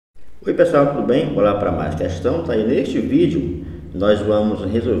Oi pessoal, tudo bem? Vou lá para mais questão, tá? E neste vídeo nós vamos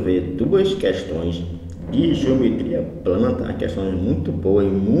resolver duas questões de geometria plana, tá? Questões muito boas e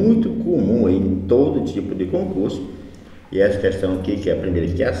muito comum em todo tipo de concurso. E essa questão aqui, que é a primeira,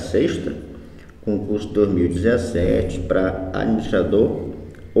 que é a sexta, concurso 2017 para administrador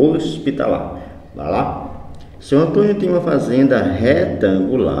hospitalar. Vai lá. Seu Antônio tem uma fazenda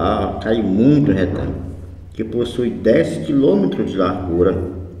retangular, cai muito retângulo, que possui 10 km de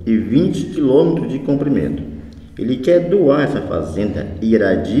largura e 20 km de comprimento. Ele quer doar essa fazenda e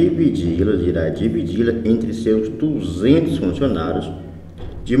irá dividi-la entre seus 200 funcionários,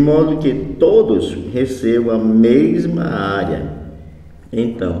 de modo que todos recebam a mesma área.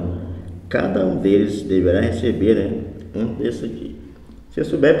 Então, cada um deles deverá receber, um desses aqui. Se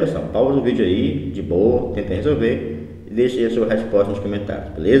souber, pessoal, pausa o vídeo aí, de boa, tenta resolver e deixe aí a sua resposta nos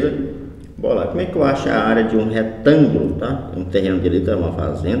comentários, beleza? Bora lá, como é que eu acho a área de um retângulo, tá? Um terreno dele é uma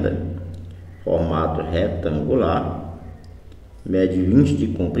fazenda, formato retangular, mede 20 de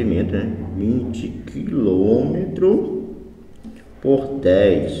comprimento, 20 km por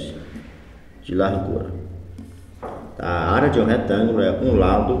 10 de largura. A área de um retângulo é um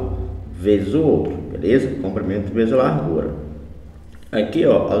lado vezes o outro, beleza? Comprimento vezes a largura. Aqui,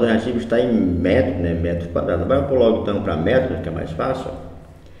 ó, a alternativa está em metro, metros quadrados. Vai pôr logo então para metros, que é mais fácil, ó.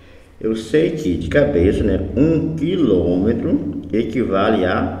 Eu sei que de cabeça, 1 quilômetro equivale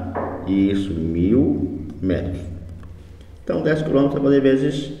a isso, 1000 metros. Então 10 quilômetros vai fazer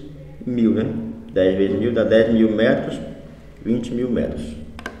vezes 1000, 10 vezes 1000 dá 10 mil metros, 20 mil metros.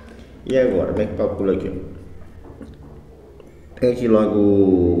 E agora, como é que calcula aqui? Pega aqui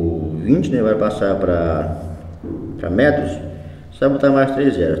logo 20, vai passar para metros. Só botar mais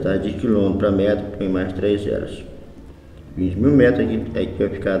 3 zeros, tá? De quilômetro para metro tem mais 3 zeros. 20 mil metros aqui vai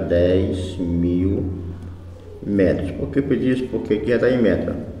ficar 10 mil metros. Por que eu fiz isso? Porque aqui já está em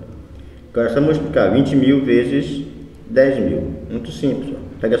metro. Agora é só multiplicar 20 mil vezes 10 mil. Muito simples. Ó.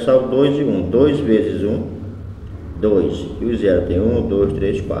 Pega só o 2 e 1. 2 vezes 1, 2. E o 0 tem 1, 2,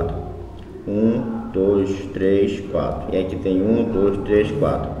 3, 4. 1, 2, 3, 4. E aqui tem 1, 2, 3,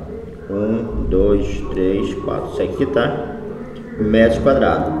 4. 1, 2, 3, 4. Isso aqui tá metros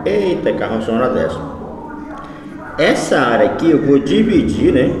quadrados. Eita, carro sonora dessa. Essa área aqui eu vou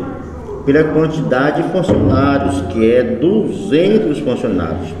dividir, pela quantidade de funcionários, que é 200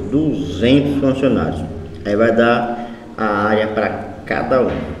 funcionários. 200 funcionários. Aí vai dar a área para cada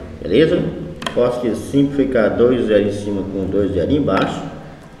um, beleza? Posso simplificar 2 zero em cima com 2 zero embaixo.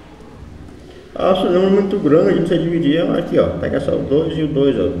 Esse número é muito grande, não precisa dividir. Aqui, ó, pega só o 2 e o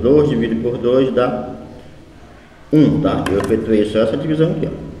 2, ó. 2 dividido por 2 dá 1, tá? Eu efetuei só essa divisão aqui,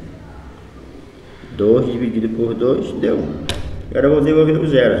 ó. 2 dividido por 2 deu 1. Agora eu vou devolver os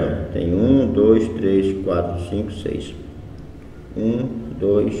zeros, ó. Tem 1, 2, 3, 4, 5, 6. 1,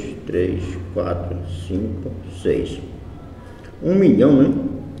 2, 3, 4, 5, 6. 1 milhão,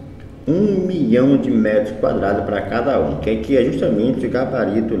 1 milhão de metros quadrados para cada um. Que aqui é justamente o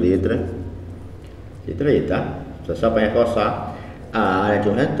gabarito letra E, tá? Só para reforçar, a área de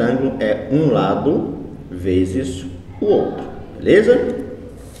um retângulo é um lado vezes o outro, beleza?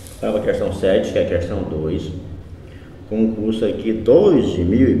 Para a questão 7, que é a questão 2, concurso aqui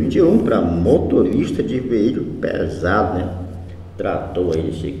 2021 para motorista de veículo pesado, trator aí,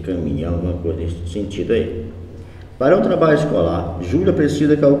 esse caminhão, alguma coisa nesse sentido aí. Para o trabalho escolar, Júlia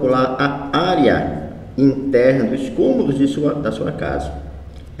precisa calcular a área interna dos cômodos da sua casa.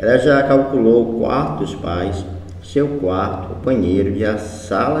 Ela já calculou o quarto dos pais, seu quarto, o banheiro e a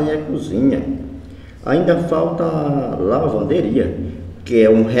sala e a cozinha. Ainda falta a lavanderia, que é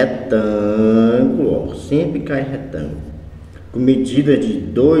um retângulo, ó, sempre cai retângulo, com medida de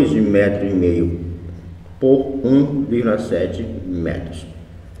 2,5 metros por 1,7 metros.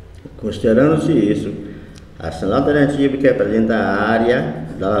 Considerando-se isso, a ação alternativa que apresenta a área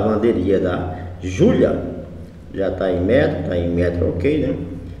da lavanderia da Júlia já está em metro, ok,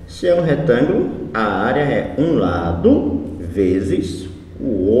 Se é um retângulo, a área é um lado vezes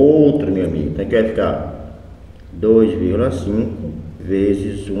o outro, meu amigo. Então aqui vai ficar 2,5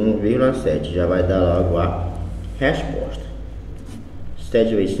 vezes 1,7, já vai dar logo a resposta.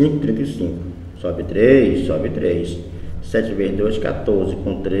 7 vezes 5, 35, sobe 3, sobe 3, 7 vezes 2, 14,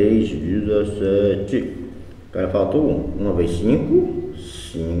 com 3, 17, agora falta 1, 1 vezes 5,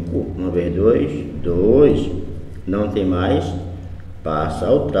 5, 1 vezes 2, 2, não tem mais, passa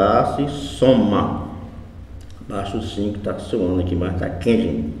ao traço e soma, baixa o 5, tá suando aqui, mas tá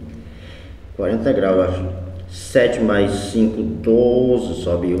quente, 40 graus, acho. 7 mais 5, 12,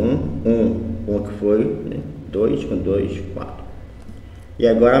 sobe 1, 1 que foi, 2 com 2, 4. E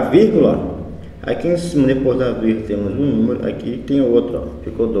agora a vírgula, Aqui em cima, depois da vírgula, temos um número, aqui tem outro, ó.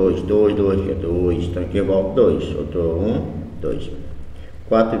 Ficou 2, 2, 2, aqui é 2, então aqui eu volto 2, outro 1, 2.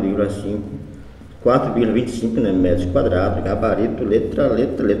 4,5, 4,25, né, metros quadrados, gabarito, letra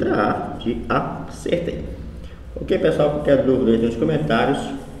A, de acertei. Ok, pessoal, qualquer dúvida aí nos comentários,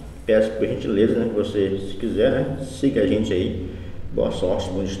 peço por gentileza, né, que você, se quiser, né, siga a gente aí. Boa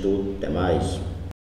sorte, bom estudo, até mais.